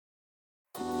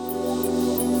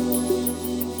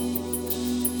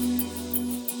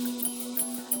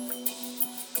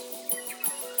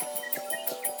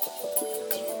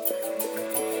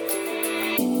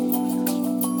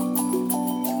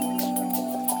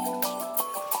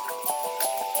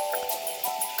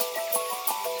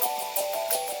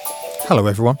Hello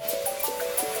everyone.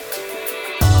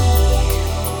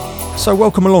 So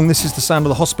welcome along, this is the Sound of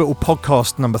the Hospital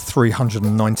podcast number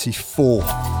 394.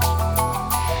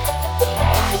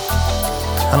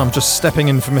 And I'm just stepping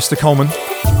in for Mr. Coleman,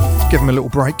 give him a little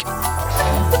break.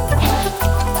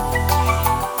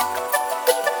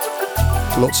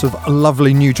 Lots of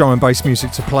lovely new drum and bass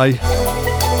music to play.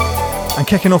 And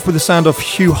kicking off with the sound of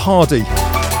Hugh Hardy,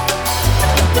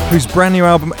 whose brand new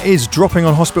album is dropping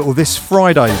on Hospital this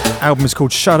Friday. The album is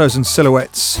called Shadows and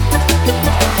Silhouettes.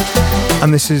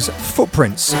 And this is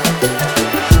Footprints.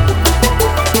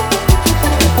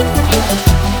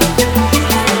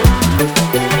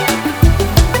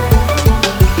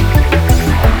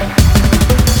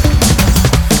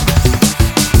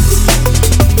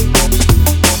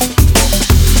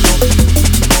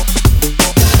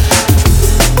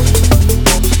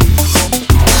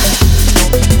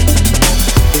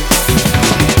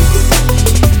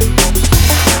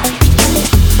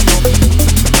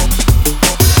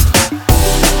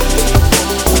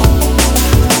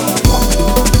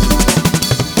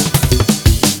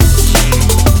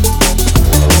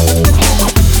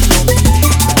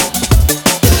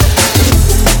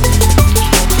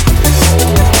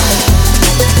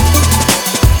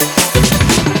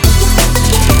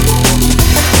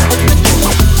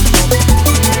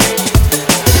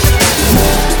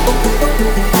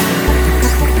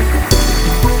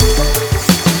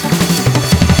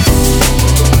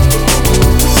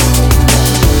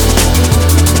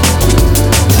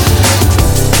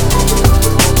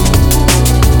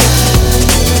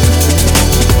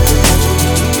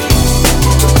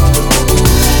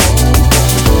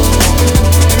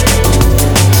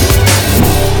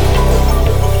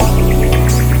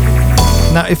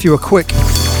 If you were quick,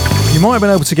 you might have been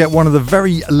able to get one of the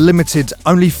very limited,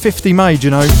 only 50 made,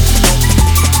 you know,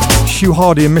 Hugh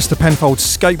Hardy and Mr. Penfold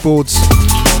skateboards.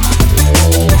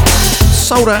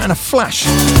 Sold out in a flash.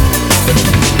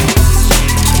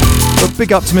 But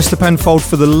big up to Mr. Penfold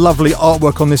for the lovely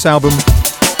artwork on this album.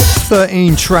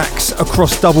 13 tracks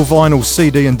across double vinyl,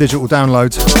 CD and digital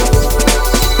downloads.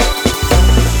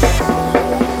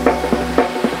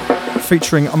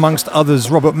 Featuring, amongst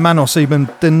others, Robert Manos, Eben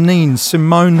Deneen,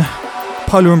 Simone,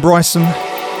 Polar and Bryson,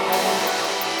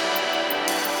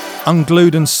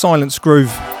 Unglued and Silence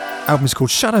Groove. Album is called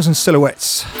Shadows and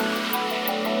Silhouettes.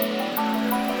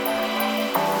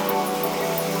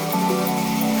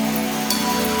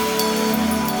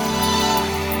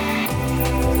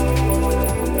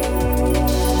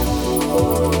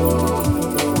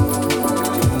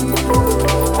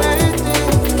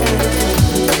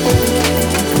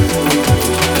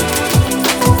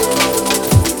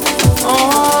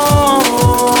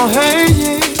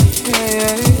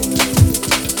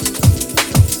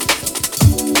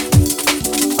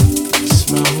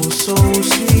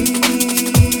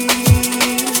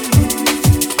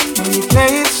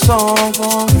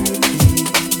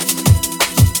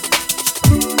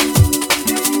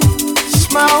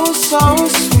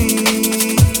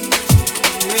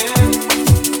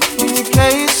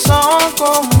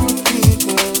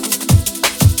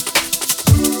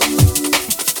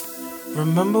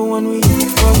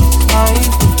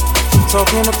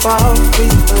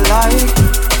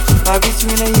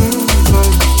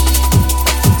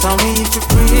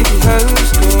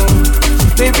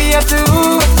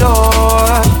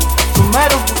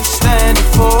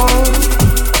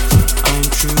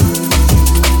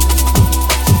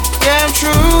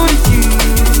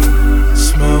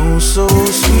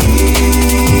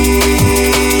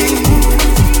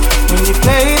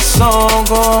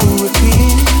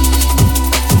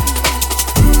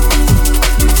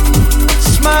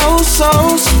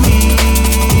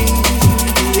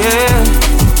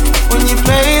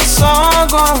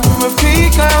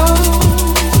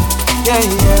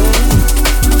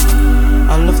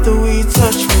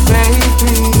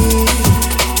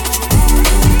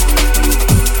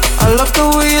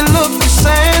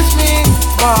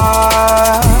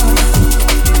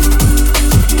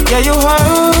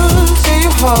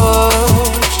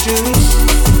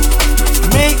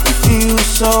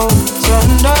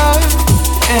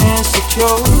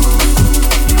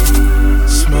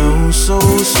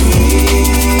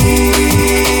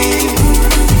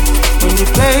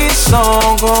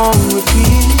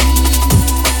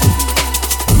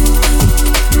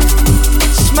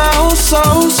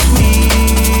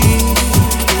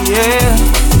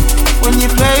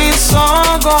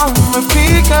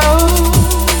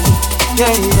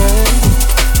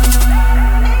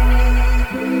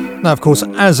 Now, of course,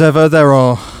 as ever, there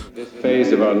are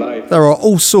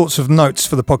all sorts of notes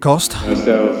for the podcast.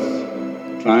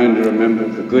 trying to remember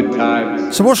the good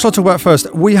times. So what shall I talk about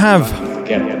first? We have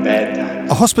Forget the bad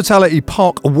times. a Hospitality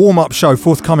Park warm-up show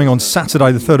forthcoming on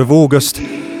Saturday the 3rd of August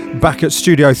back at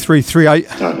Studio 338.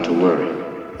 Start to worry.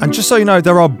 And just so you know,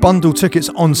 there are bundle tickets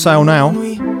on sale now.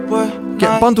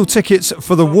 Get bundle tickets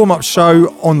for the warm-up show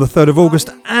on the 3rd of August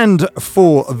and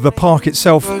for the park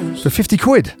itself for 50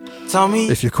 quid, Tell me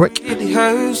if you're quick. it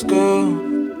hurts,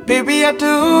 girl. Baby, I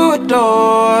do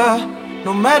adore.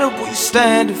 No matter what you're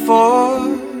standing for,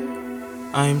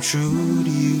 I am true to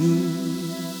you.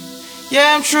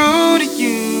 Yeah, I'm true to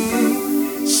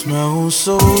you. Smells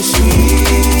so sweet.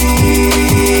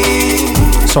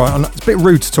 Sorry, it's a bit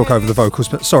rude to talk over the vocals,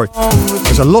 but sorry.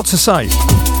 There's a lot to say.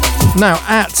 Now,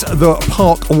 at the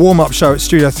park warm-up show at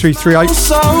Studio 338,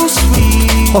 So sweet.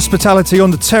 Hospitality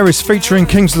on the Terrace featuring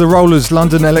Kings of the Rollers,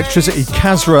 London Electricity,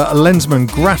 Kazra, Lensman,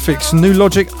 Graphics, New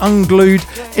Logic, Unglued,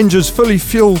 Inja's Fully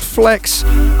Fueled Flex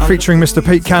featuring Mr.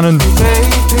 Pete Cannon,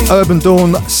 Urban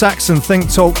Dawn, Saxon Think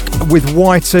Talk with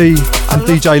YT and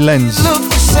DJ Lens. Look,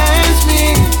 it sends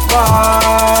me by.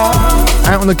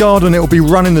 Out in the garden, it will be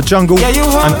Running the Jungle,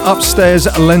 and upstairs,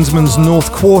 Lensman's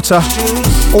North Quarter.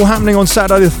 All happening on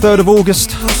Saturday the 3rd of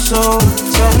August. So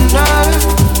tender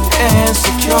and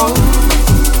secure.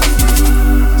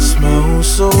 Smells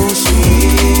so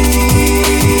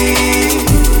sweet.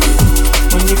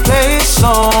 When you play a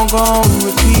song on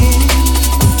repeat.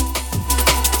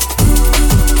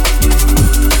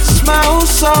 Smells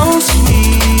so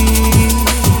sweet.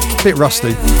 Bit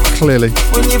rusty, clearly.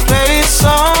 When you play a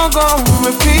song on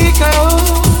repeat,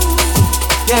 girl.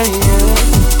 Yeah,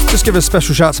 yeah. Just give a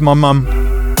special shout out to my mum.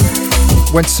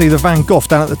 Went to see the Van Gogh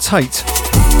down at the Tate.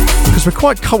 Because we're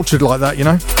quite cultured like that, you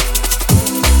know.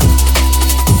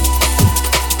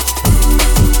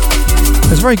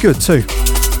 It's very good too.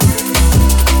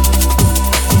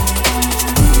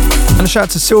 And a shout out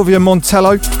to Sylvia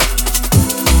Montello.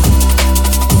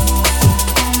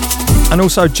 And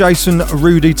also Jason,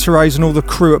 Rudy, Therese and all the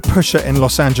crew at Pusher in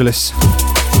Los Angeles.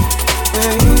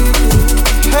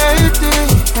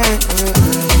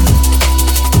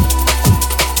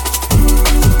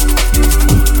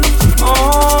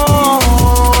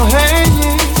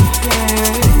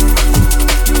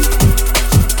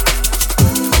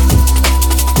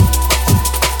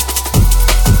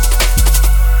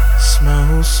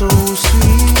 So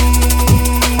sweet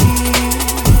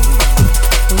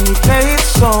when you play a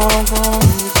song on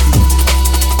repeat.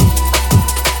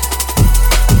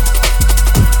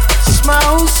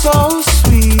 Smells so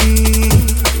sweet,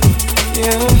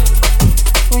 yeah.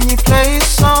 When you play a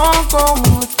song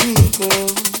on repeat, girl.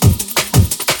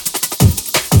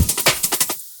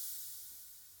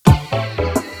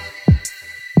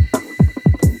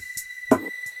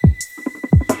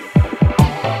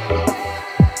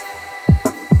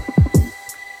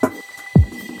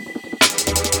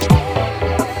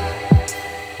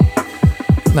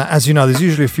 Now, as you know, there's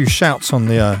usually a few shouts on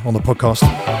the podcast.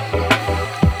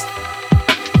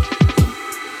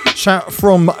 Shout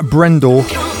from Brendor.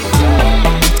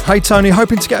 Hey Tony,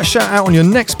 hoping to get a shout out on your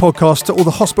next podcast to all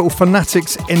the hospital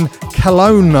fanatics in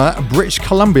Kelowna, British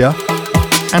Columbia,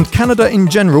 and Canada in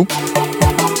general.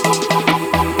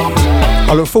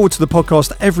 I look forward to the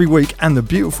podcast every week and the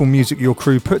beautiful music your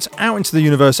crew puts out into the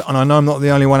universe, and I know I'm not the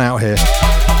only one out here.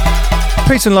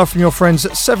 Peace and love from your friends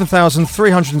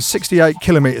 7,368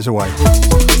 kilometres away.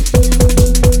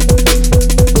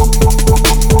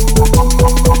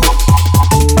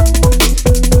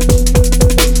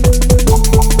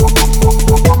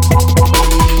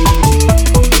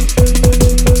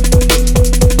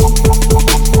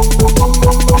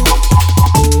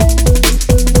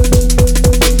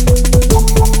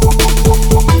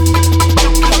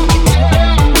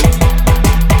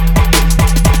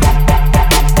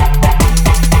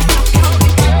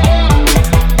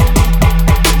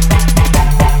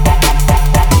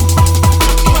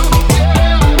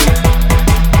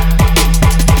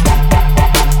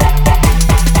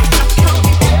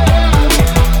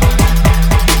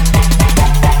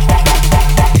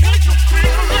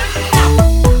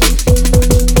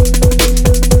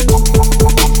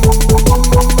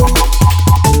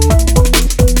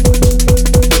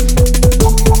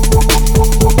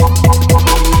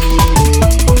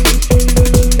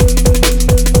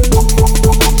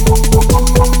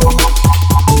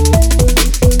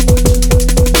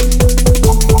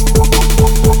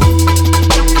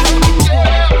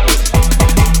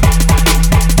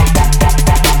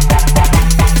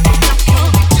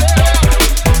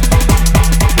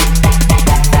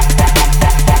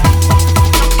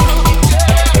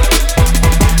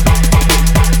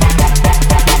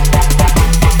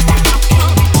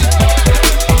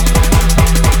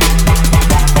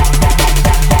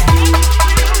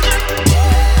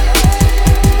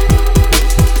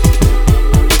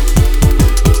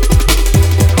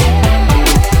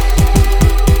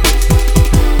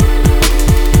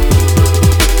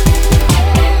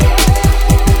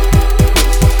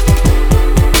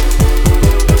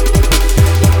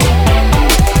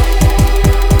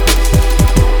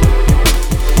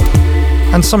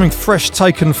 something fresh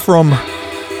taken from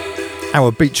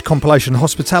our beach compilation,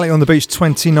 Hospitality on the Beach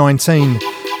 2019,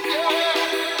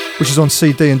 which is on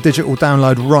CD and digital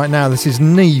download right now. This is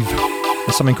Neve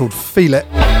and something called Feel It.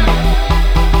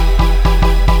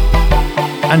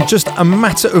 And just a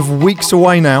matter of weeks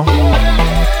away now.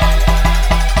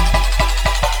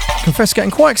 Confess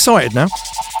getting quite excited now.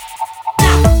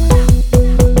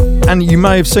 And you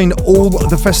may have seen all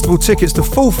the festival tickets. The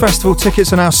full festival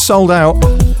tickets are now sold out.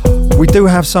 We do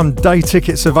have some day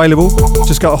tickets available.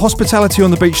 Just go to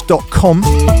hospitalityonthebeach.com.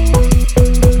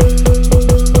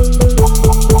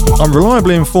 I'm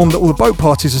reliably informed that all the boat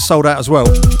parties are sold out as well.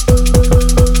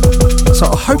 So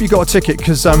I hope you got a ticket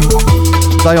because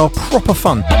they are proper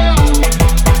fun.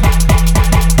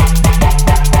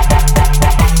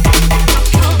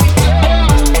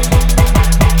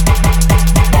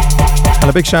 And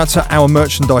a big shout out to our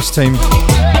merchandise team.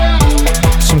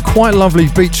 Some quite lovely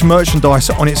beach merchandise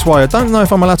on its way. I don't know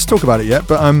if I'm allowed to talk about it yet,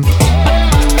 but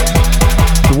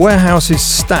the warehouse is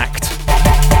stacked.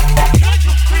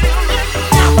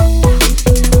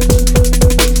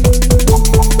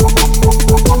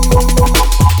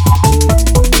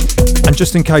 And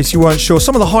just in case you weren't sure,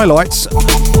 some of the highlights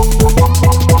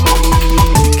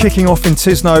kicking off in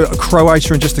Tisno,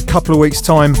 Croatia in just a couple of weeks'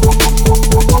 time.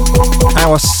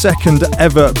 Our second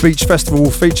ever beach festival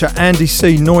will feature Andy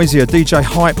C, Noisia, DJ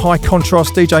Hype, High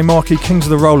Contrast, DJ Marky, Kings of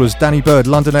the Rollers, Danny Bird,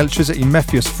 London Electricity,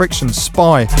 Mephius, Friction,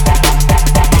 Spy,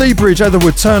 D-Bridge,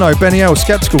 Etherwood, Turno, Benny L,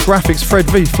 Skeptical, Graphics, Fred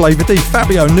V, Flavor D,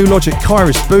 Fabio, New Logic,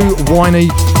 Kairos, Boo, Whiny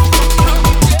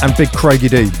and Big Craigie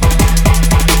D.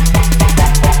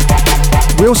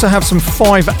 We also have some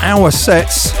 5-hour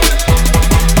sets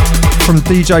from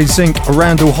DJ Zinc,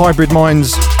 Randall, Hybrid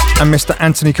Minds and Mr.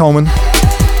 Anthony Coleman.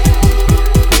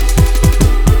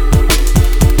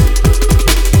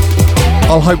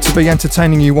 I'll hope to be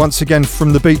entertaining you once again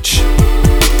from the beach,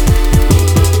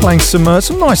 playing some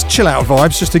nice chill out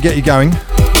vibes just to get you going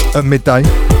at midday.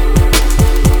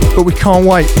 But we can't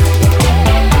wait.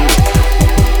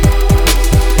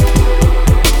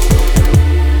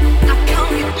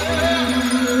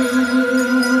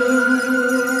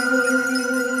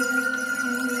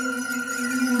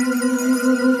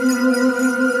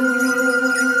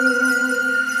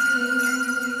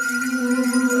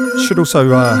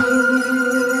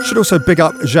 Should also big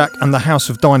up Jacques and the House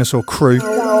of Dinosaur crew, who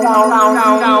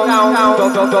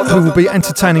will be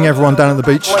entertaining everyone down at the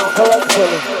beach.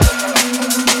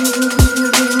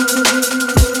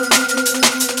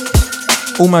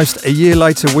 Almost a year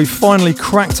later, we've finally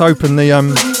cracked open the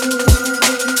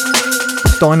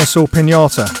dinosaur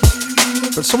pinata,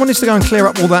 but someone needs to go and clear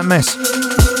up all that mess.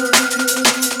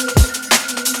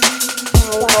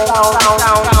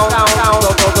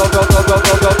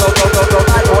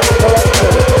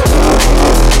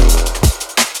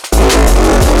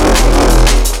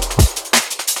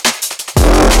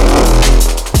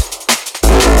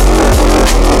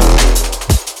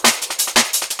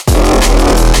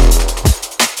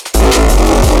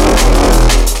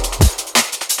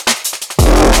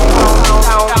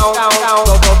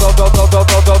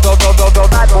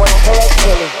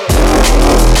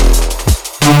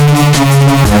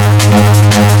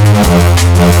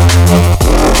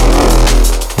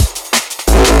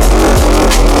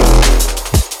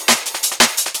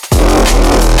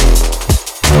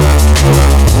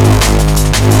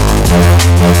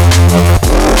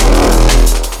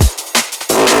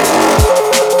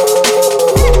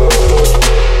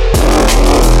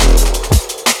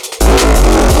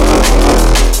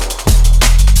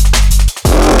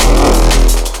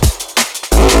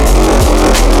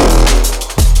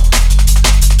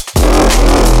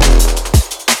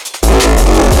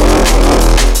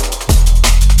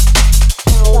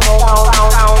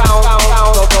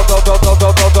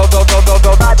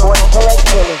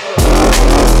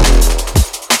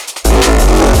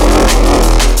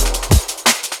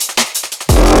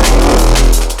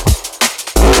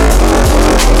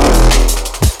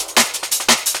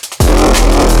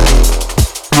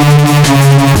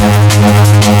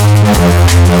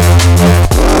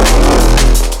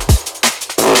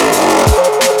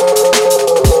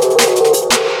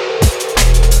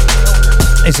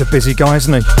 He's a busy guy,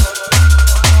 isn't he?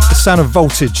 The sound of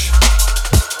Voltage.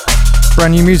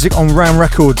 Brand new music on Ram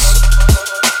Records.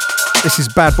 This is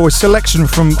Bad Boy selection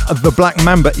from the Black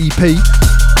Mamba EP.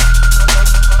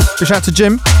 Big shout out to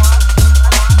Jim.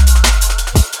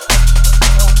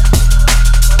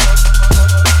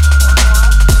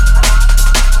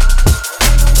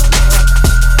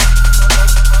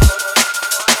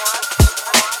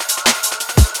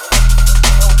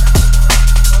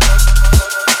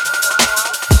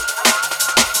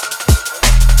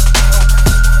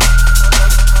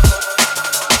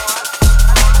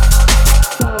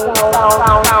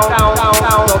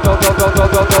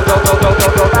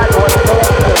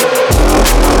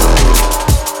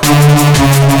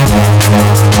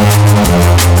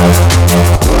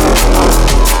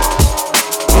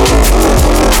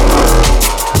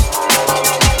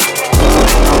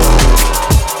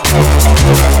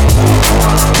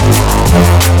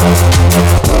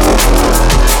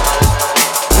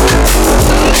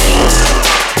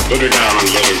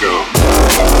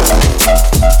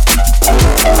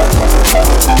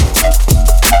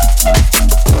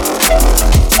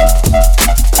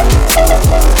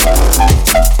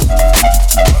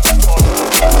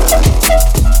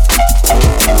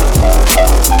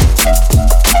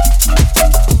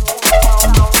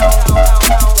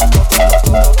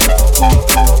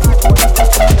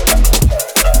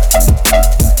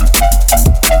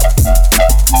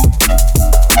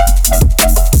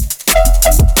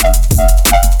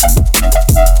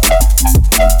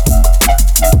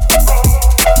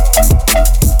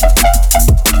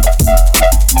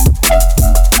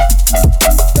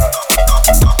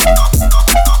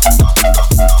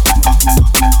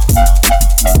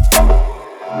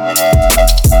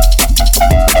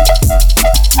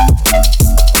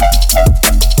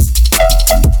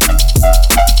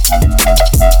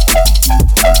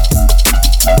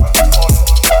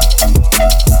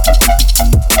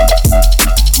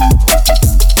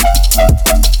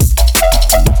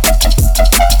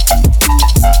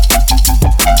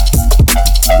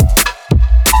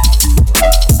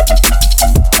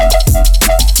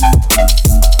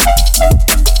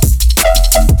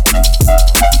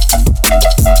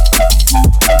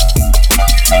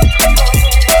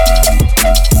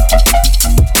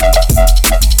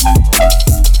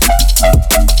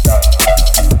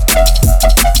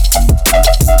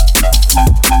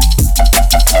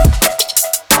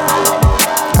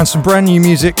 And some brand new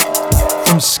music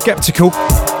from Skeptical.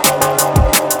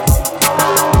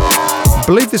 I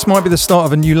believe this might be the start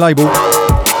of a new label,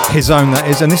 his own that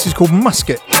is, and this is called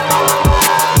Musket.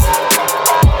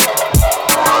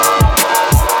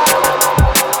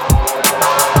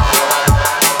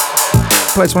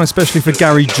 Play this one especially for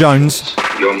Gary Jones.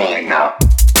 You're mine now.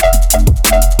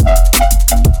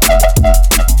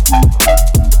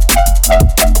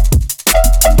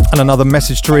 And another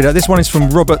message to read out. This one is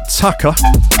from Robert Tucker.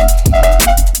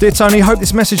 Dear Tony, hope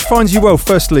this message finds you well.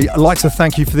 Firstly, I'd like to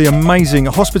thank you for the amazing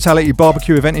hospitality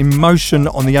barbecue event in Motion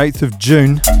on the 8th of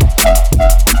June.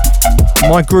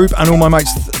 My group and all my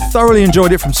mates thoroughly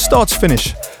enjoyed it from start to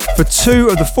finish. For 2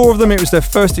 of the 4 of them, it was their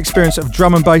first experience of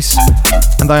drum and bass,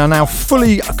 and they are now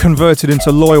fully converted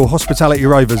into loyal hospitality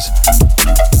ravers.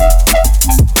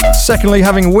 Secondly,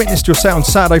 having witnessed your set on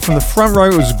Saturday from the front row,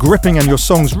 it was gripping and your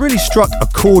songs really struck a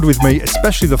chord with me,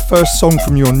 especially the first song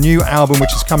from your new album,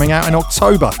 which is coming out in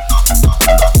October.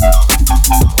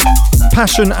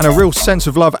 Passion and a real sense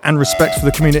of love and respect for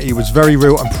the community was very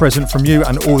real and present from you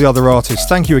and all the other artists.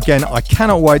 Thank you again. I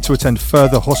cannot wait to attend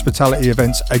further hospitality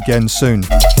events again soon.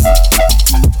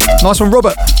 Nice one,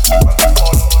 Robert.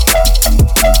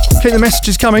 Keep the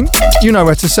messages coming. You know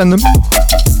where to send them.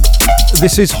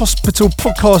 This is Hospital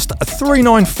Podcast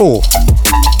 394.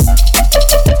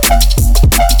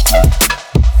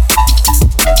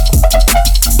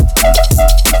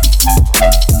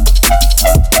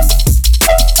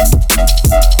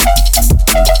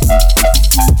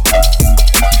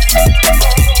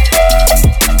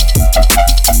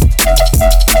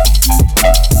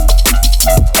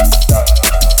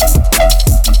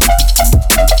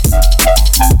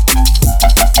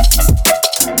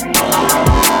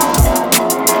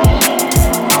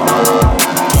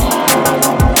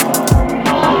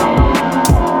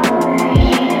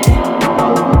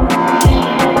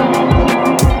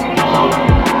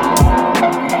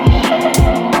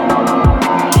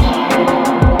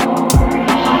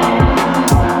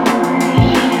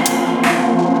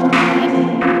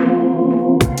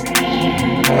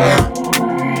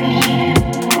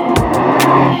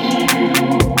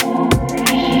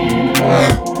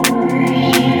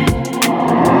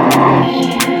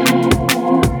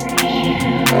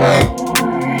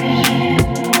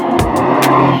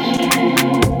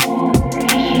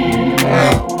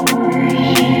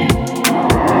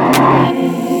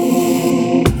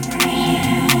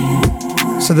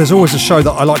 So there's always a show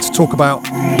that I like to talk about.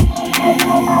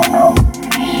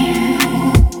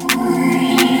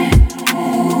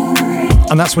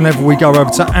 And that's whenever we go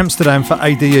over to Amsterdam for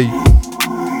ADE.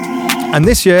 And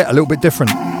this year, a little bit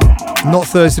different. Not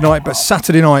Thursday night, but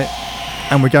Saturday night.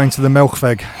 And we're going to the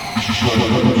Melkweg.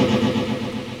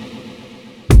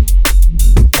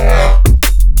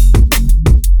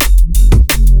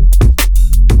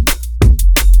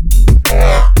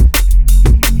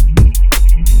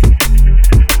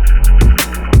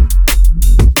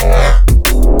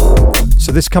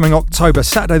 So this coming October,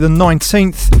 Saturday the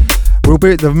 19th, we'll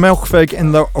be at the Melkweg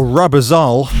in the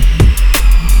Rabazaal.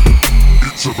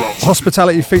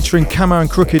 Hospitality featuring Camo and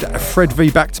Crooked, Fred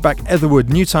V back-to-back Etherwood,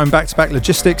 Newtone back-to-back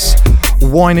Logistics,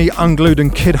 Winey, Unglued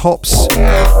and Kid Hops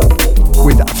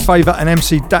with Favour and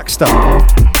MC Daxter.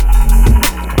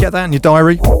 Get that in your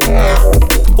diary.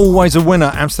 Always a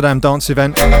winner, Amsterdam dance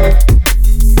event.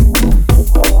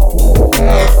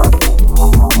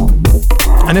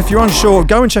 And if you're unsure,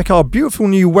 go and check our beautiful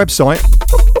new website,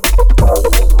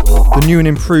 the new and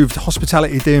improved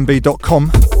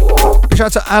hospitalitydnb.com. Big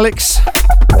shout out to Alex.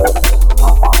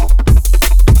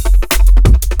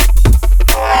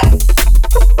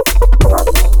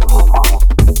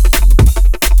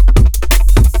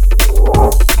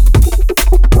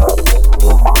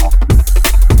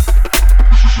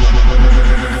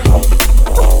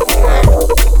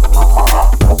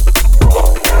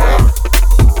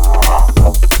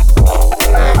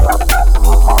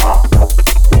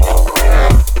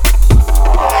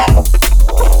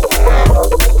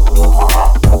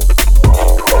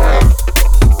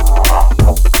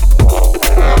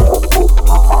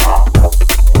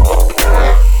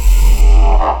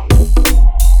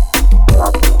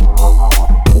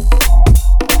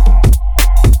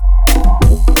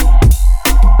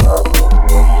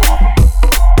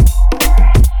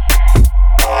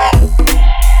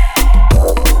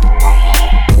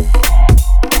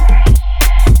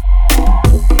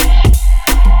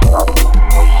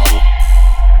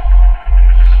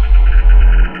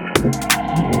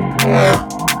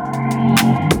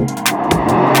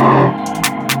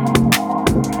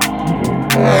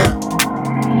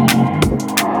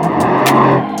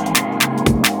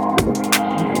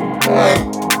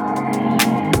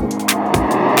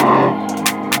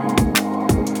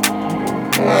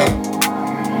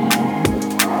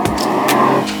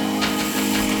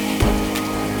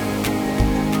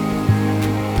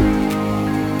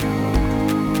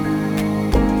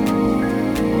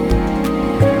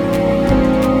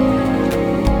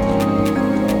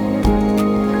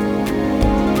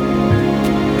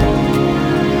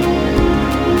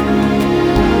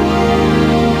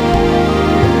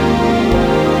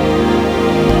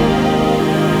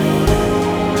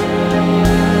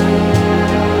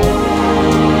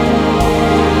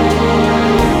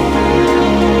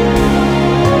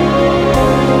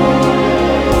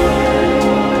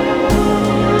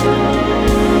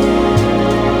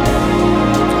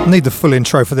 Need the full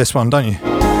intro for this one, don't you?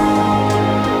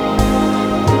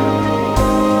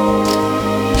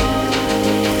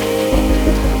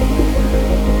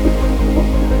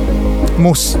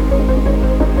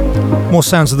 More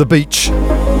sounds of the beach.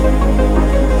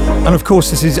 And of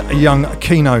course this is a young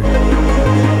Kino.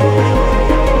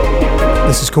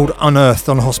 This is called Unearthed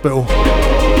on Hospital.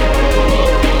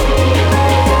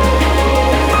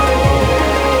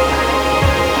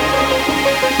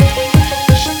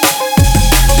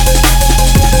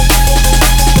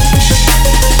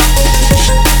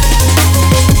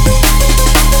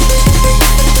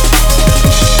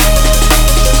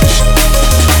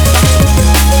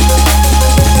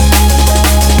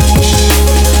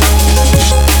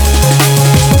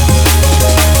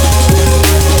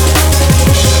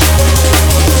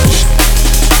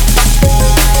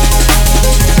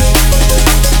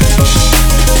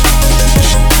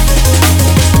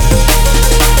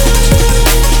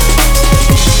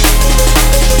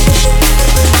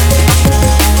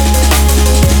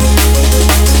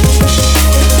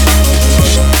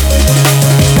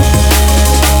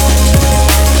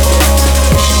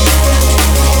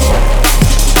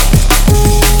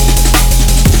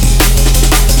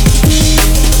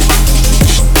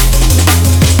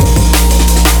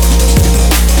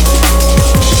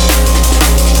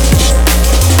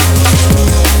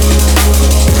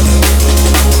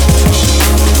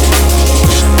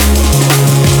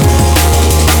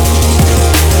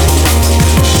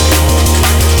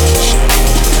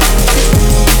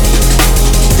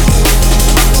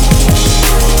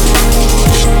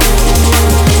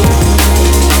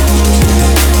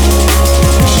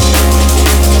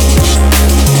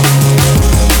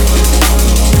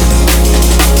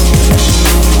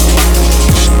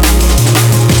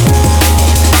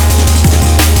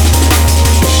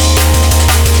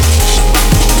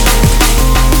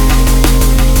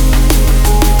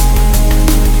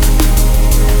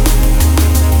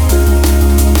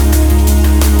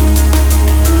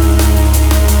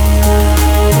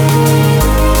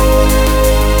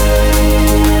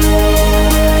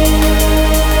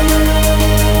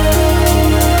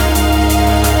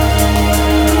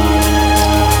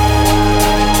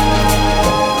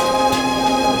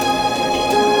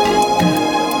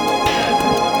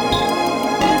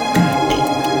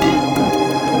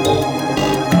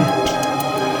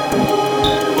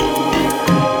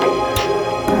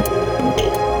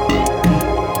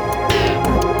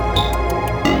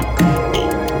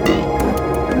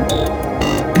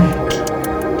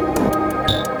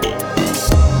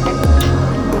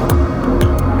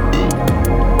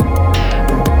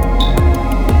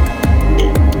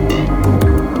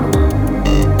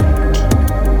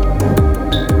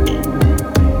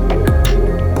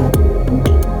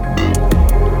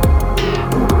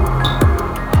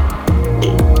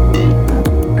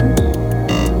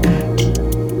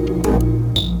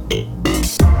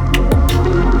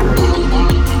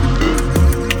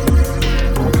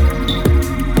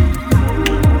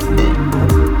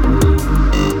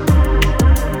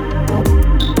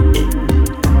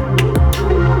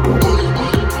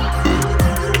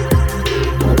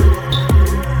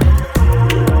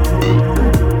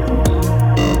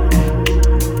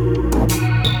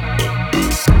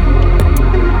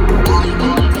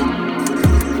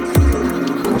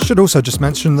 Should also just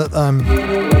mention that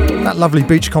that lovely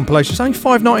beach compilation is only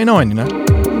 $5.99, you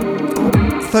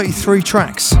know. 33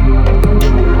 tracks.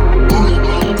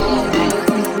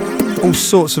 All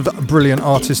sorts of brilliant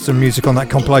artists and music on that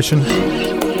compilation.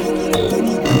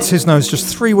 And Tisno is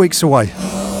just 3 weeks away.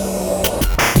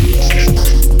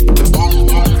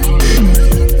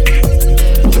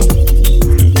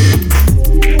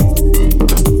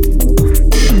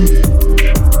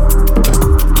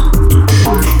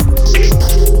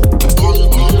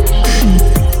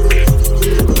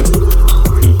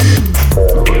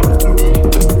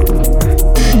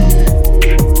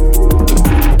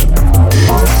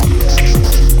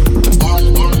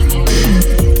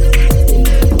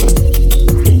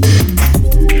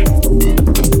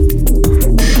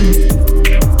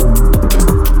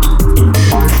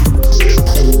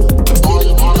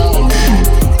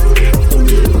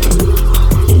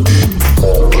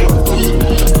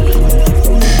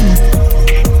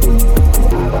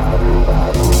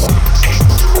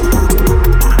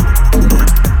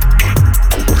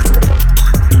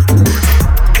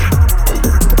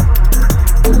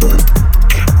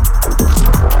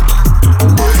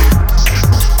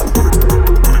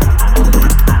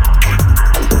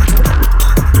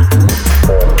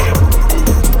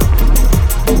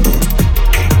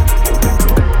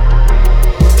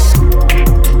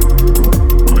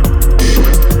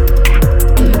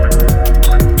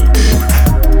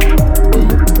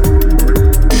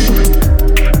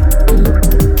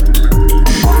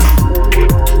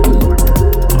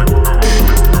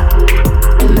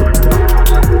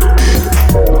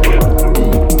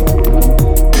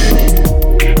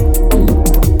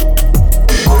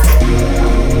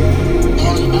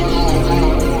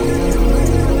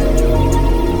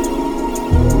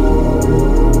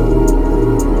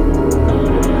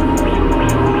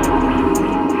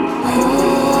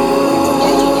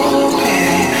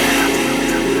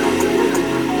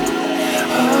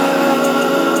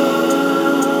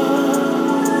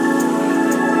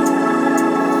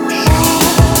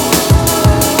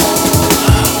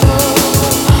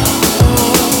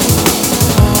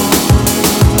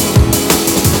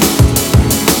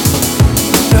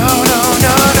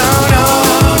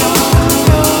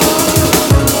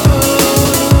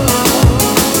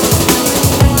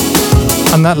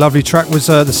 And that lovely track was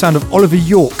the sound of Oliver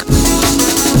York.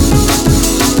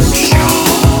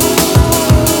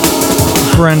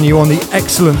 Brand new on the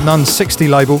excellent Nun 60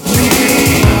 label.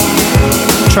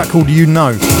 A track called You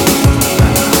Know.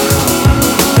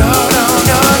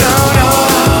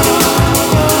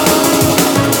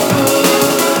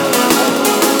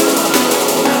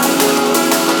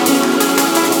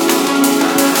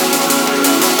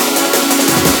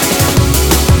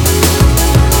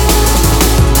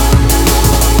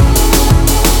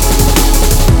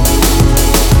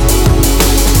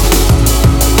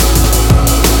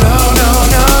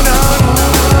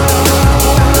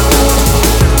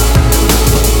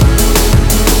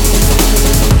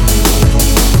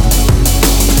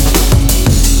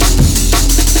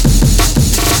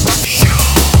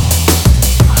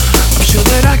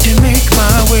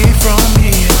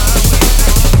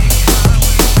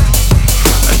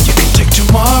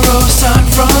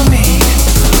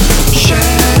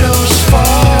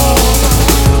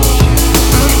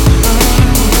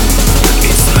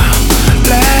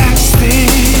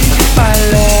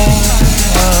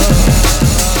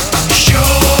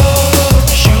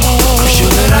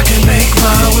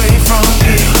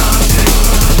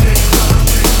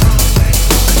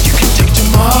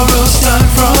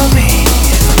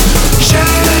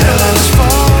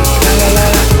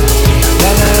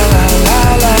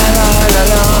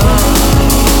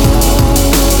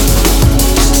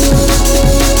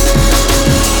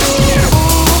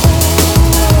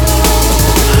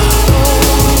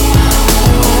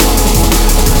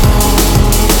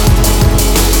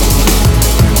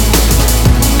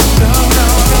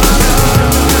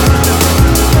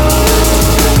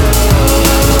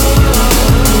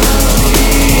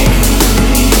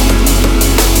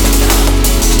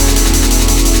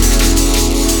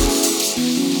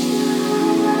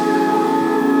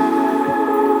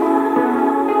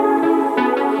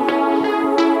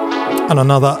 And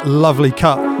another lovely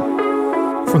cut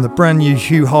from the brand new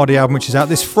Hugh Hardy album, which is out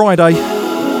this Friday.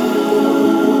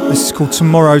 This is called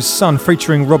Tomorrow's Sun,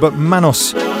 featuring Robert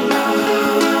Manos, who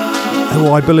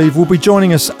I believe will be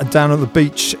joining us down at the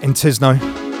beach in Tisno.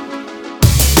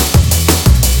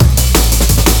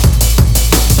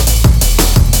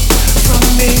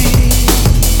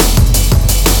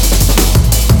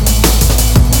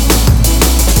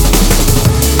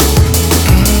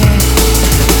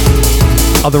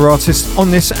 Other artists on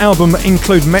this album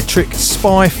include Metric,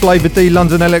 Spy, Flavour D,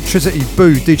 London Electricity,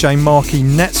 Boo, DJ Marky,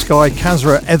 Netsky,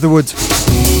 Kazra, Etherwood,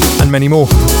 and many more.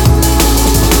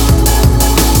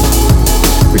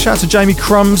 Big shout out to Jamie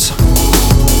Crumbs.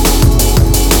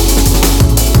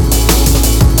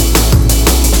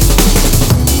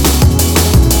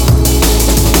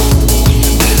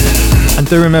 And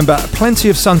do remember, plenty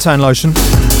of suntan lotion.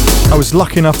 I was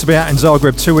lucky enough to be out in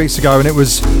Zagreb 2 weeks ago and it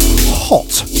was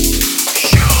hot.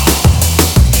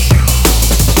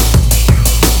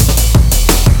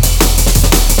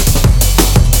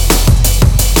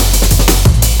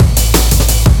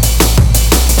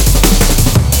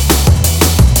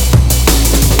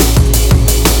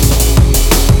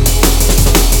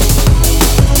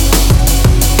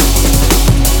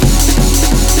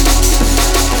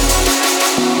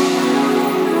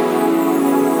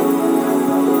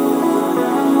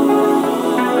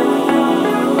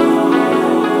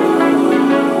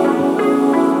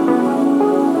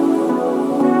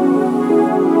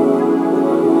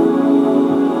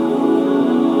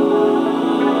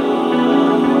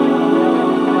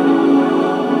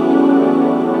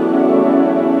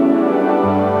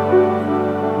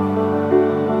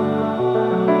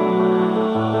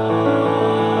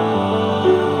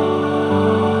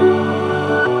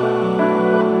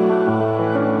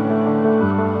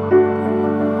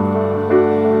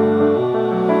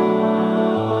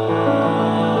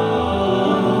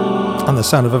 The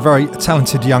sound of a very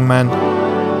talented young man.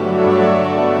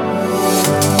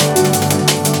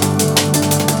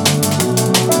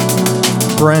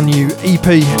 Brand new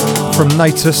EP from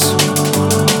Natus.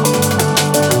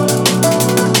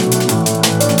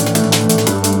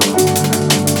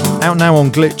 Out now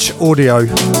on Glitch Audio.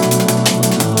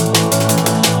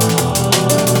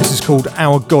 This is called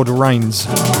Our God Reigns.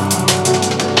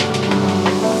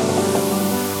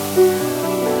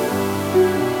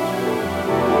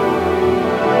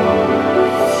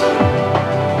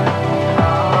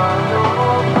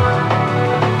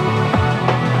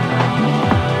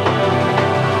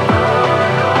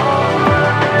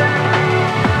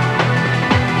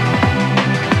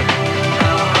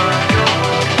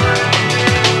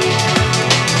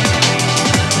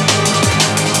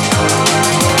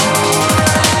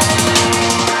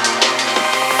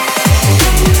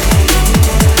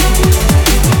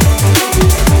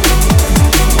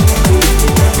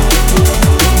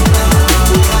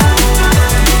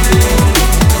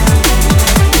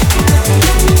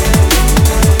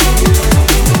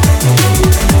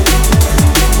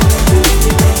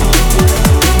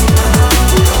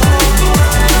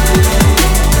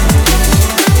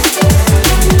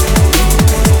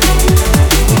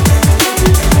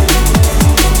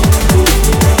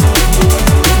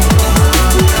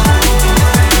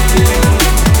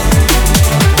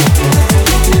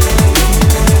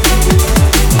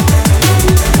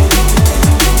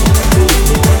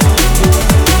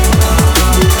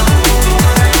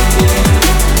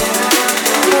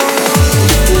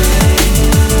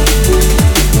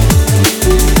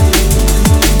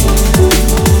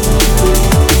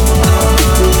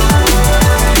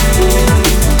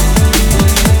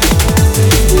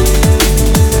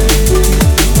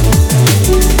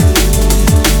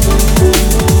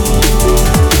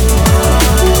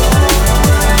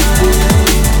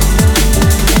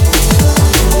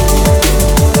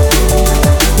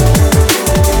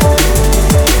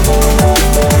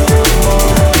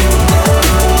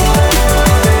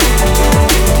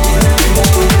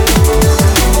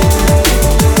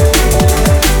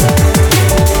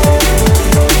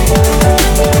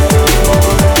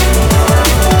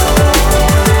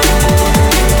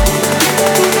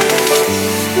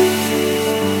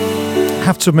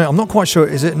 To admit, I'm not quite sure,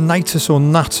 is it Natus or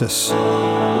Natus?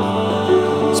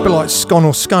 It's a bit like scone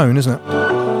or scone, isn't it?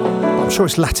 I'm sure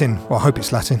it's Latin. Well, I hope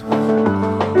it's Latin.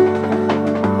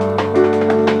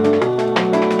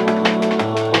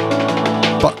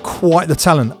 But quite the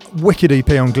talent. Wicked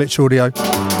EP on Glitch Audio.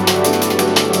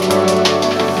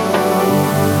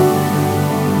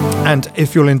 And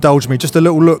if you'll indulge me, just a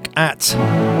little look at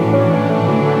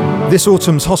this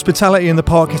autumn's Hospitality in the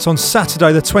Park. It's on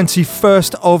Saturday the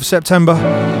 21st of September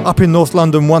up in North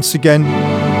London once again.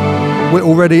 We're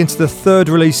already into the third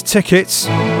release tickets.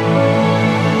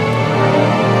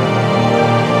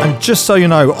 And just so you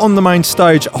know, on the main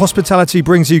stage, Hospitality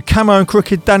brings you Camo and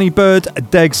Crooked, Danny Bird,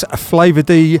 Degs, Flavour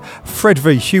D, Fred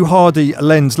V, Hugh Hardy,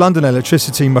 Lens, London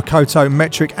Electricity, Makoto,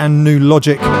 Metric and New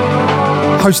Logic.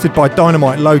 Hosted by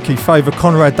Dynamite, Loki, Favour,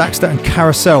 Conrad, Daxter and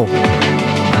Carousel.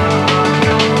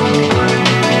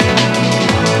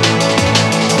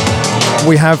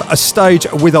 we have a stage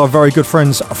with our very good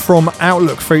friends from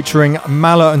Outlook featuring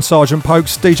Mala and Sergeant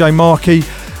Pokes, DJ Markey,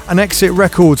 an Exit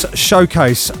Records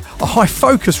showcase, a High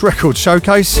Focus Records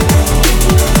showcase,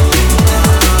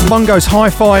 Mungo's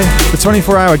Hi-Fi, the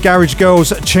 24-hour Garage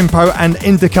Girls, Chimpo and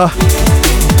Indica.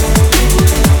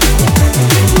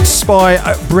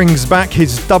 Spy brings back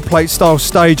his dubplate style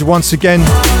stage once again,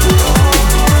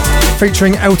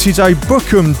 featuring LTJ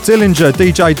Bookham, Dillinger,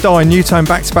 DJ Die, Newtone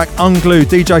back-to-back Unglued,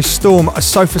 DJ Storm, a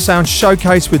Sofa Sound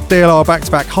showcase with DLR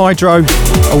back-to-back Hydro,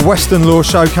 a Western Law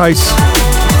showcase,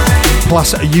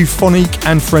 plus Euphonic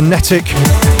and Frenetic.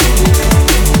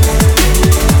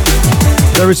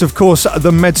 There is, of course,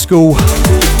 the Med School,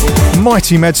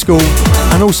 Mighty Med School,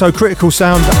 and also Critical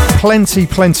Sound,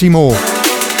 plenty more.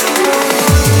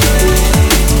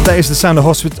 That is the sound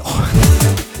of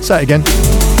say it again.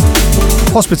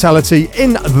 Hospitality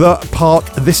in the Park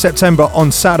this September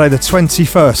on Saturday the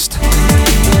 21st.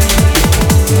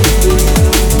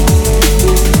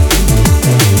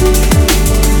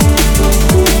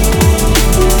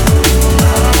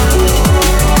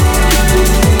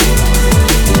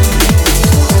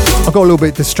 I got a little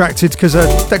bit distracted because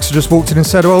Dexter just walked in and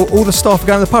said, well, all the staff are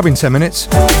going to the pub in 10 minutes.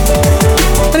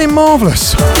 Isn't it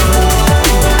marvellous?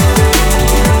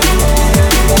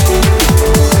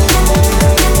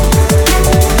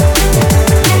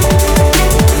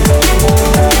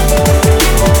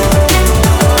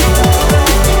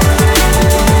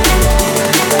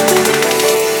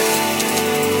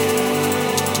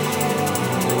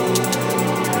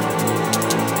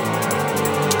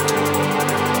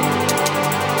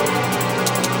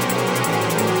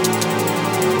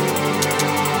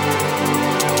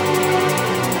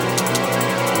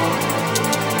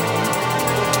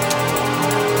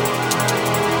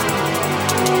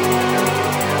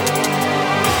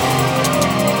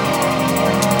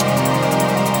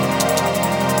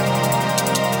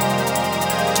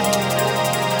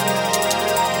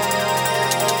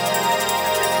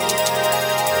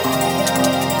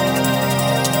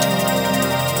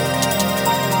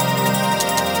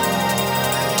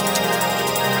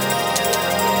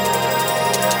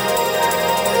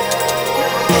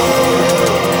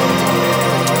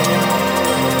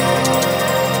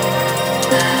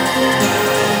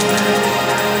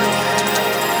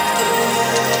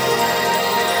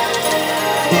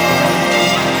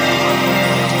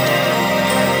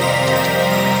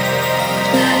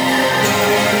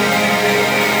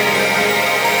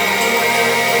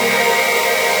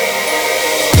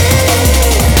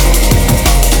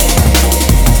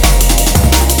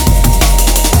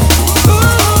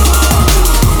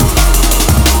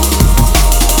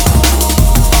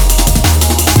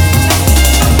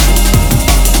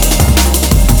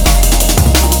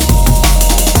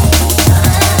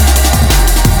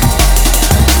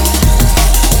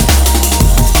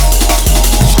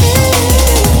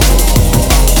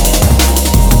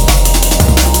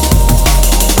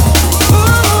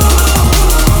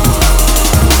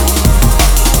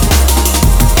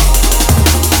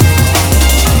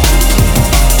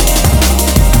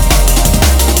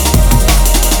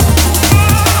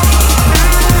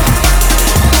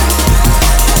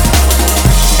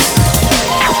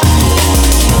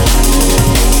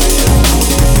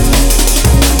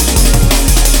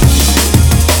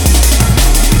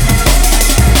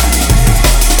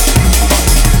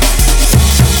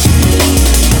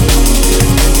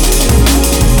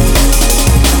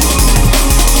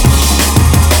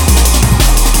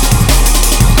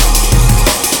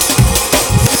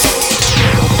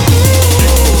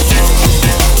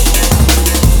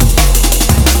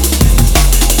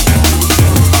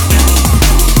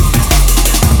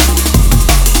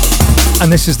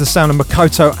 And this is the sound of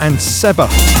Makoto and Seba.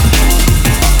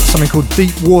 Something called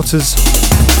Deep Waters.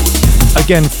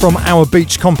 Again, from our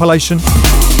beach compilation.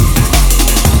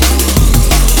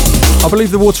 I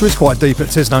believe the water is quite deep at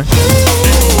Tisno.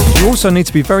 You also need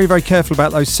to be very, very careful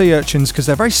about those sea urchins because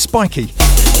they're very spiky.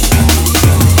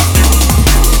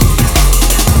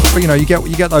 But you know, you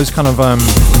get those kind of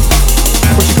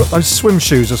what you got, those swim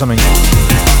shoes or something,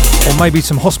 or maybe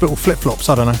some hospital flip-flops.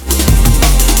 I don't know.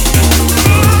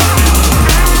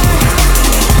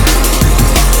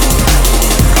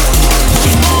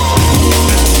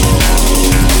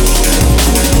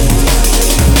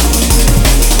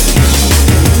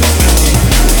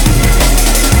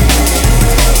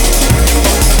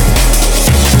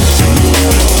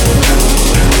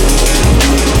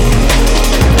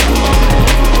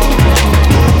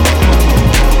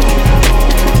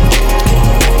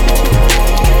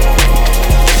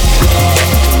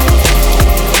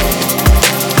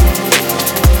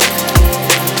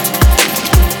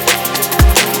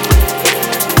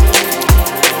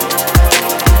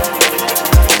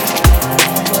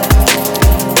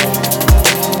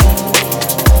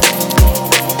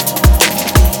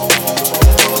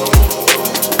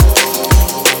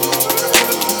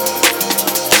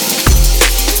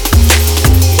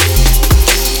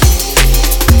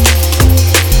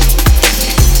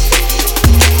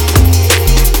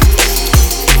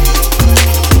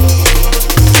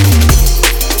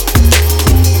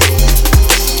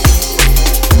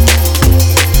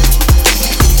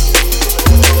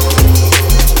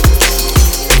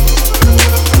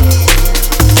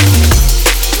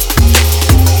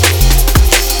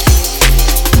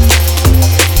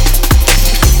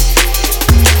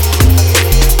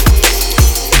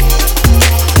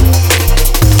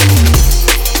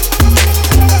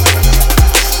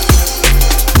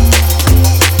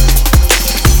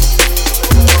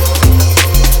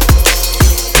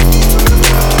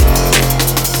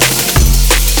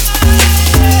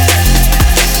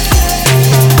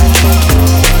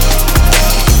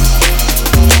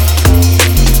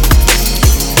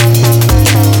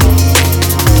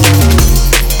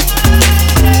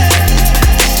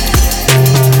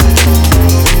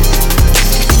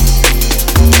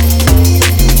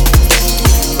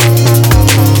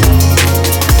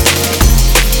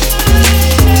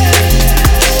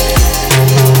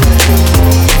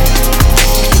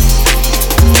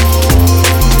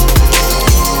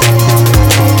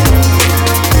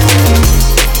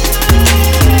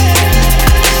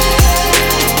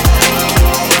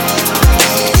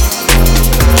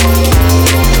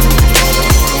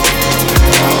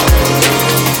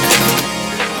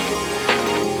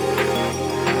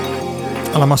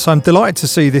 And I must say, I'm delighted to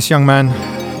see this young man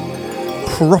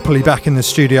properly back in the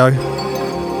studio.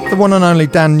 The one and only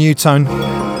Dan Newtone.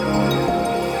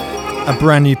 A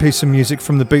brand new piece of music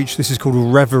from the beach. This is called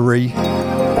Reverie.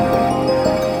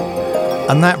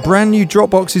 And that brand new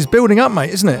Dropbox is building up, mate,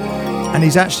 isn't it? And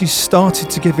he's actually started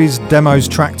to give his demos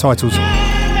track titles.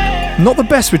 Not the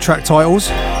best with track titles.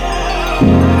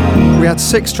 We had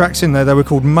 6 tracks in there. They were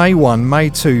called May 1, May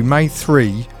 2, May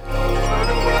 3,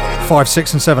 5,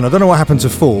 6 and 7. I don't know what happened to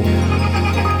 4.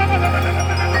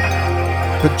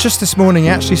 But just this morning he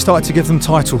actually started to give them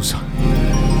titles.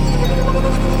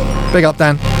 Big up,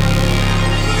 Dan.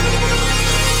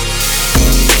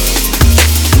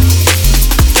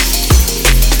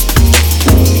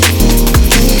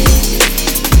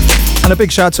 And a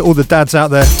big shout out to all the dads out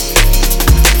there.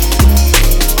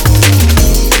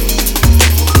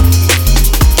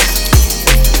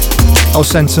 I'll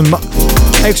send some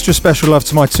extra special love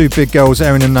to my 2 big girls,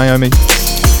 Erin and Naomi.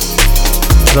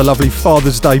 The lovely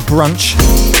Father's Day brunch.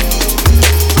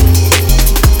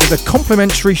 With a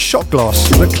complimentary shot glass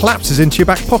that collapses into your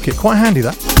back pocket. Quite handy,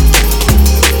 that.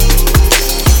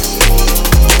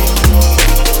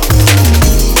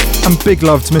 And big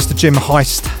love to Mr. Jim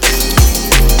Heist.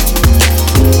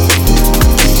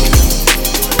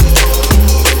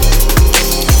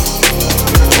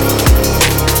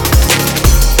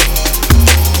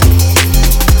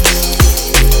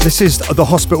 This is the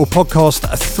Hospital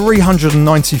Podcast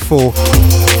 394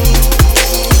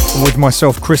 with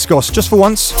myself, Chris Goss, just for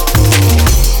once,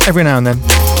 every now and then.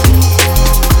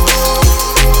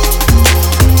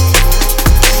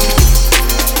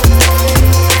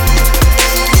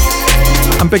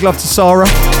 And big love to Sarah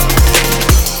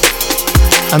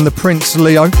and the Prince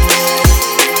Leo.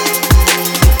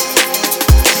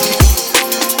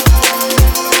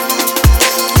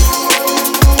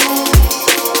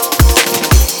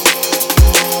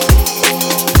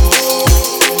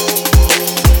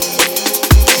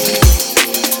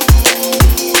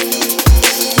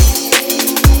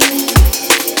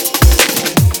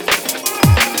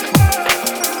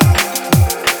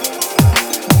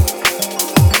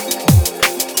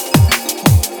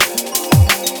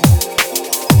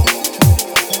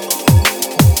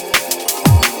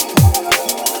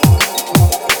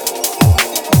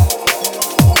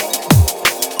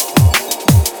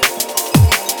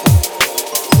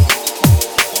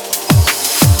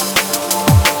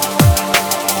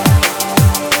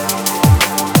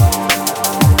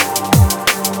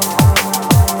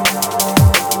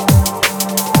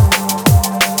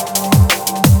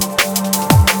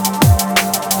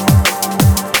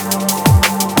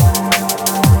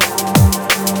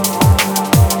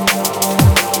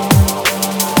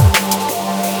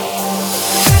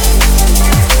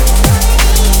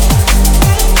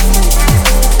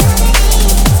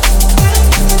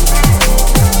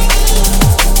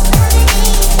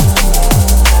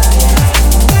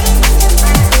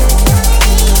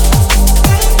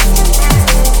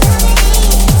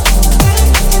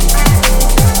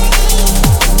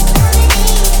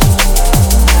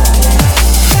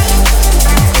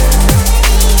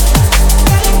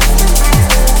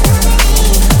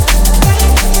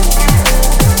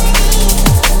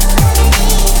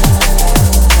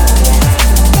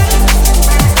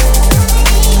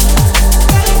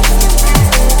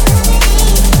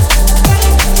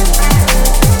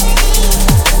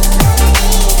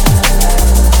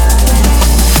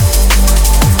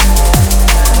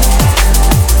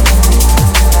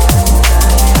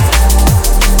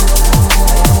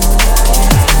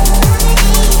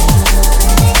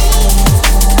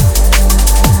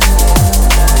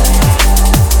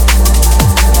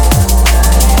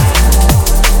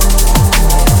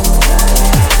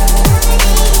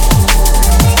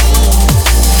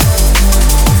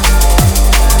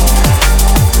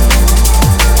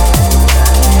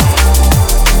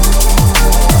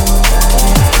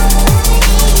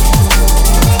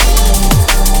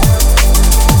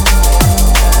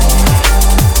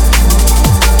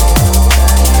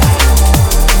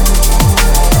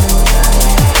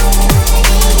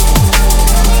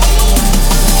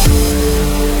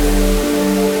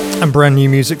 Brand new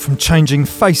music from Changing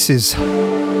Faces.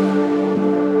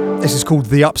 This is called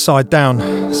The Upside Down,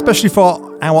 especially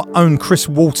for our own Chris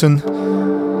Walton,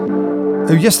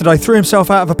 who yesterday threw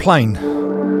himself out of a plane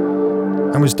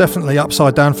and was definitely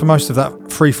upside down for most of that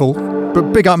freefall.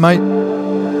 But big up, mate.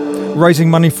 Raising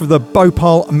money for the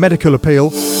Bhopal medical appeal.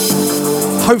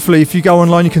 Hopefully, if you go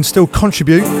online, you can still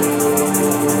contribute.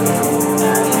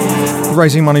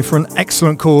 Raising money for an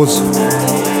excellent cause.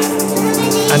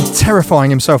 And terrifying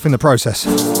himself in the process.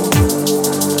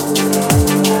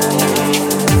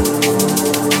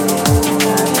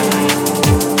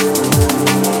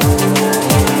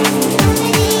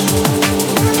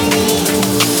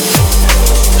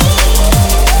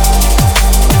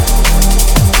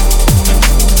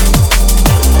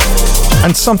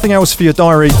 something else for your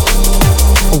diary.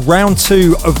 Round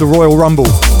 2 of the Royal Rumble.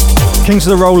 Kings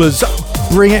of the Rollers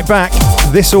bring it back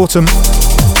this autumn.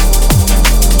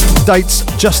 Dates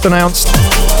just announced.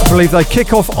 I believe they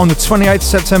kick off on the 28th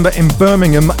September in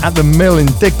Birmingham at the Mill in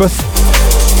Digbeth.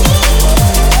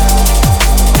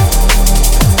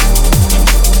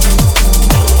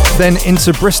 Then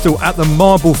into Bristol at the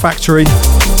Marble Factory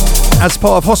as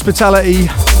part of Hospitality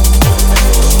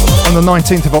on the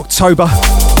 19th of October.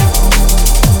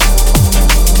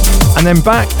 And then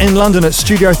back in London at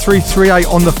Studio 338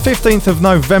 on the 15th of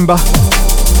November.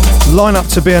 Line-up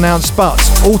to be announced, but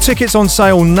all tickets on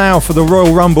sale now for the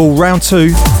Royal Rumble Round 2.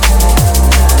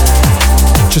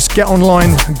 Just get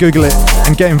online, Google it,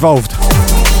 and get involved.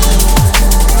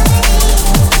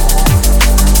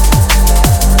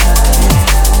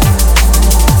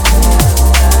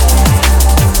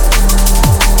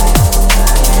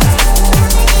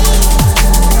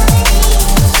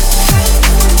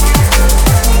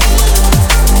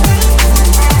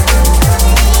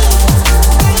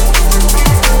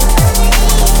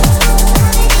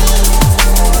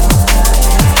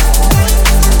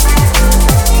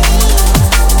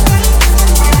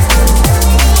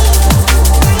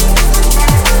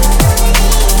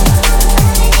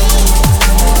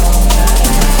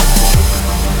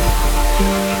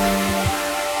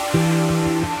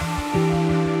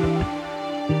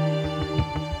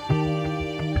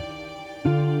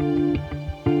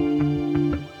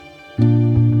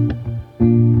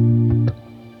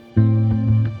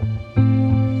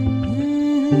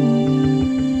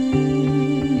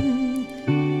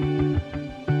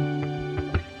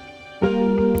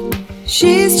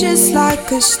 She's just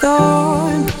like a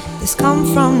storm that's come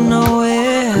from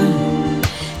nowhere.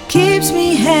 Keeps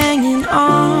me hanging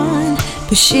on,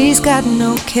 but she's got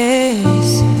no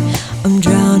cares. I'm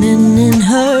drowning in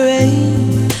her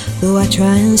rain, though I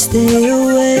try and stay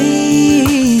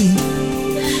away.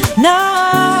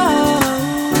 No,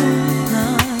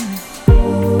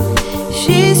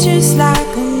 she's just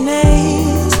like a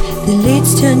maze that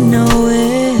leads to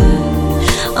nowhere.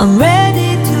 I'm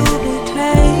ready to be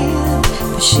claimed,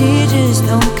 but she just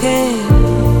don't care.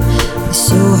 It's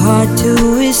so hard to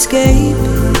escape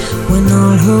when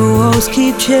all her walls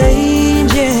keep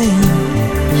changing.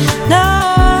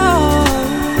 No,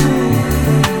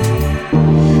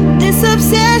 this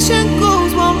obsession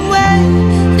goes one way,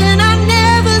 then I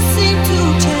never seem to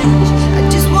change. I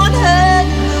just want her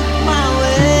to look my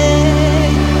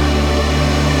way.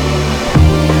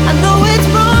 I know it's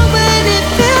wrong, but it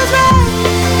feels right,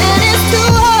 and it's too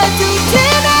hard to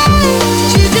deny.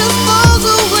 She just falls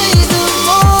away the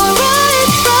more I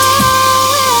try.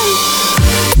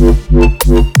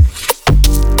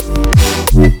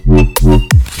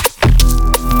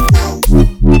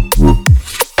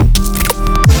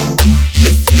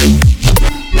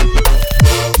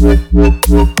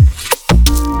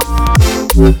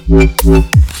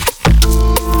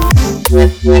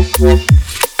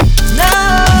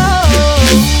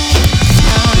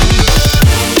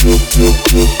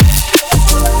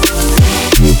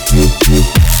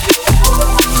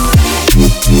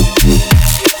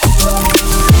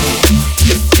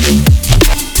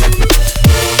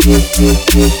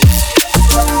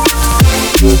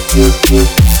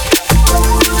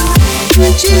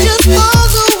 She just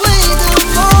falls away the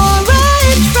more I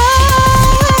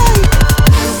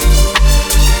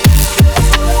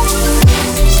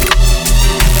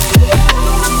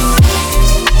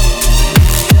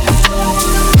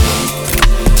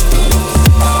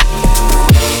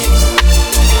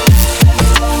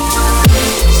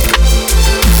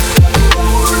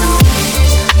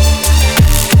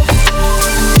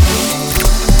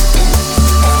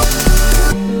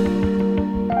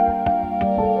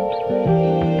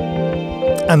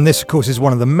And this, of course, is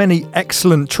one of the many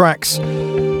excellent tracks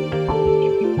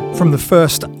from the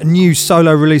first new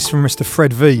solo release from Mr.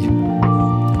 Fred V.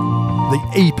 The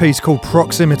EP is called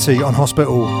Proximity on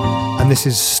Hospital, and this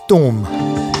is Storm.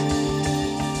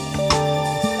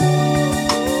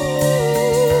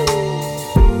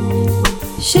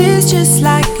 She's just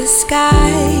like a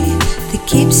sky that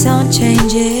keeps on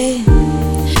changing.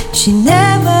 She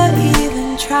never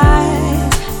even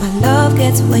tries. My love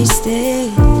gets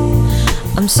wasted.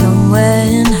 I'm somewhere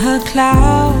in her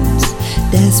clouds,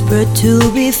 desperate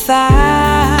to be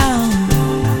found.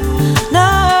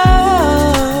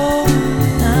 No,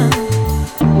 no.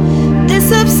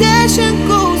 This obsession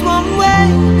goes one way,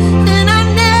 and I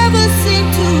never seem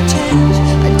to change.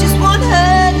 I just want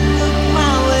her to look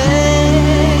my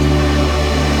way.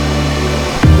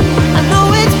 I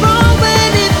know it's wrong,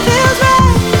 but it feels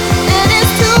right, and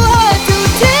it's too hard to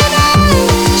deny.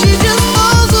 She just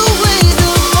falls away the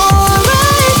more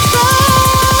I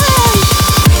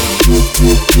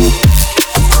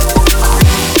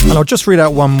I'll just read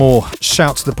out one more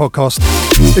shout to the podcast.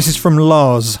 This is from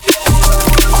Lars.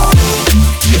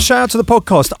 Shout out to the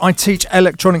podcast. I teach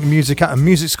electronic music at a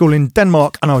music school in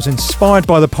Denmark, and I was inspired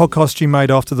by the podcast you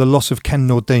made after the loss of Ken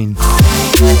Nordin.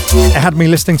 It had me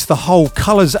listening to the whole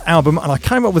Colours album, and I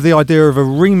came up with the idea of a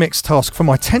remix task for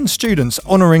my 10 students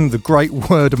honouring the great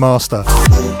word master.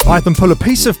 I had them pull a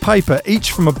piece of paper,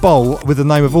 each from a bowl, with the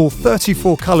name of all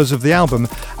 34 colours of the album,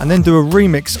 and then do a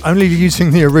remix only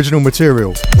using the original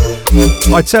material.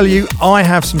 I tell you, I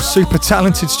have some super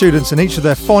talented students, and each of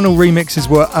their final remixes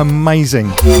were amazing.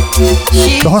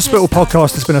 The Hospital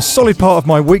podcast has been a solid part of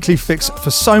my weekly fix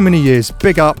for so many years.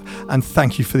 Big up, and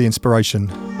thank you for the inspiration.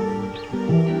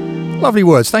 Lovely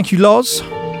words. Thank you, Lars.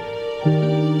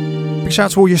 Big shout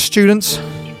out to all your students.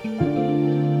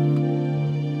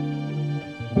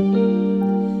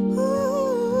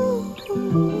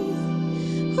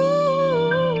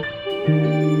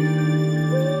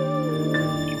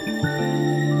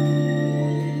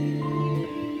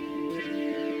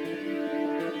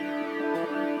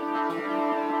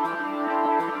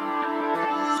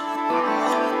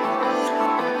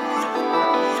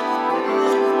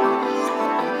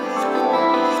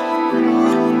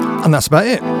 And that's about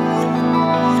it.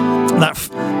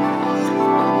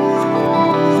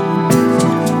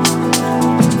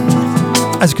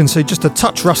 As you can see, just a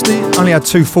touch rusty. Only had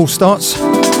 2 full starts.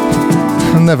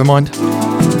 Never mind.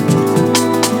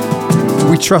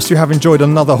 We trust you have enjoyed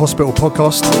another Hospital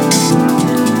podcast.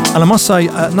 And I must say,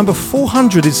 number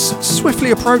 400 is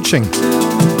swiftly approaching.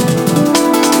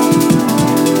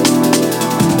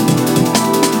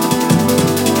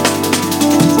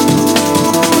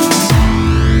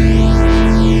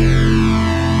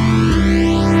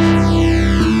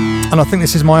 And I think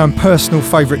this is my own personal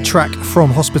favourite track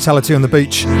from Hospitality on the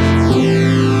Beach. The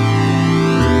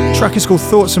track is called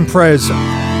Thoughts and Prayers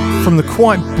from the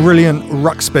quite brilliant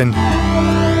Ruckspin,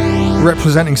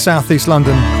 representing South East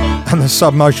London and the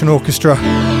Submotion Orchestra.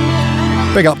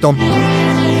 Big up, Dom.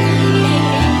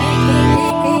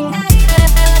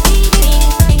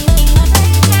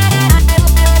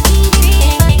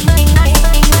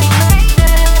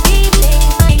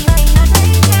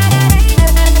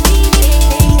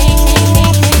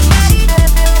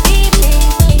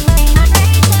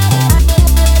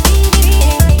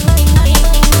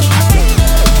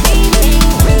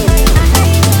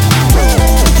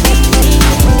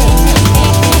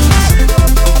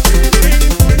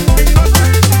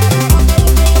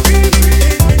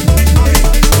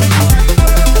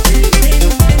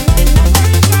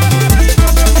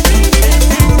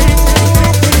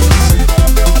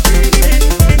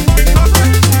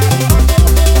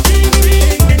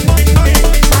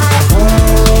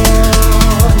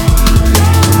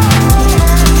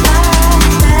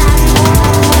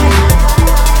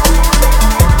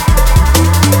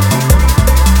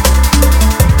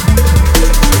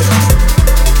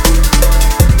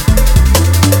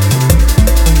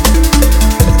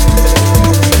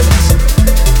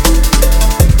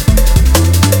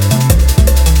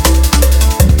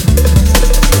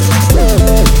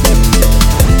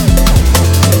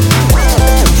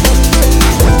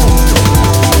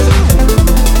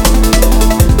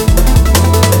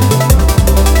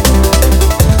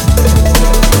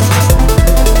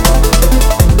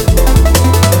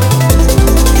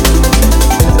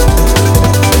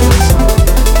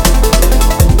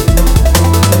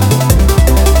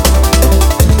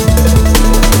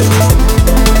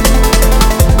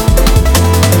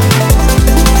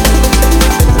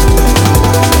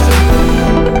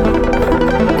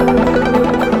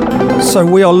 So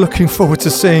we are looking forward to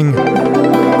seeing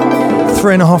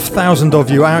 3,500 of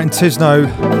you out in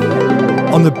Tisno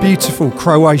on the beautiful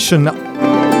Croatian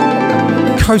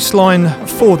coastline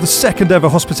for the second ever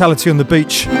Hospitality on the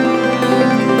Beach.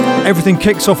 Everything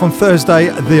kicks off on Thursday,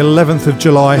 the 11th of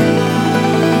July.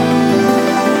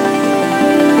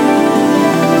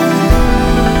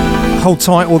 Hold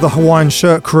tight, all the Hawaiian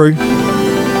shirt crew.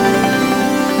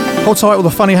 Hold tight, all the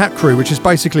funny hat crew, which is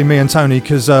basically me and Tony,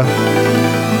 because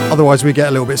otherwise we get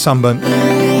a little bit sunburnt.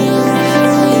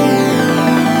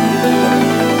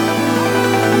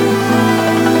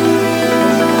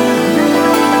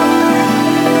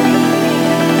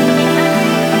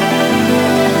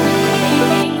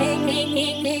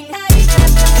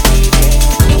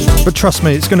 But trust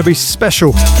me, it's going to be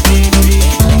special.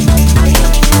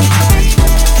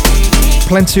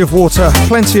 Plenty of water,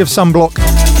 plenty of sunblock.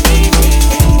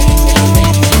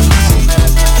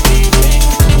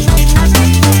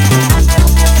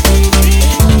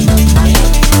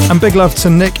 And big love to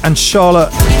Nick and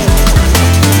Charlotte,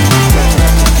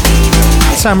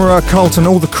 Tamara, Carlton,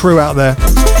 all the crew out there.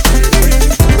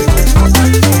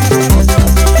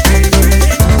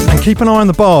 Keep an eye on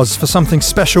the bars for something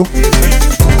special.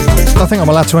 I don't think I'm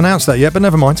allowed to announce that yet, but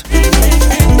never mind.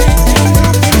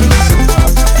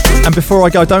 And before I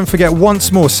go, don't forget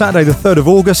once more, Saturday the 3rd of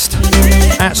August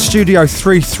at Studio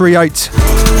 338,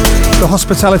 the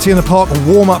Hospitality in the Park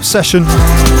warm-up session.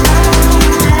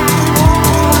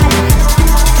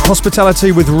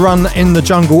 Hospitality with Run in the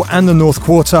Jungle and the North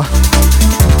Quarter.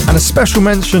 And a special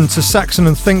mention to Saxon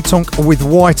and Think Tonk with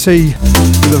YT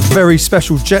with a very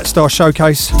special Jetstar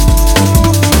showcase.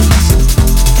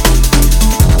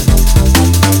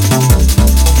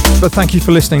 But thank you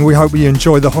for listening. We hope you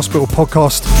enjoy the Hospital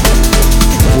podcast.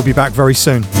 We'll be back very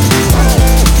soon.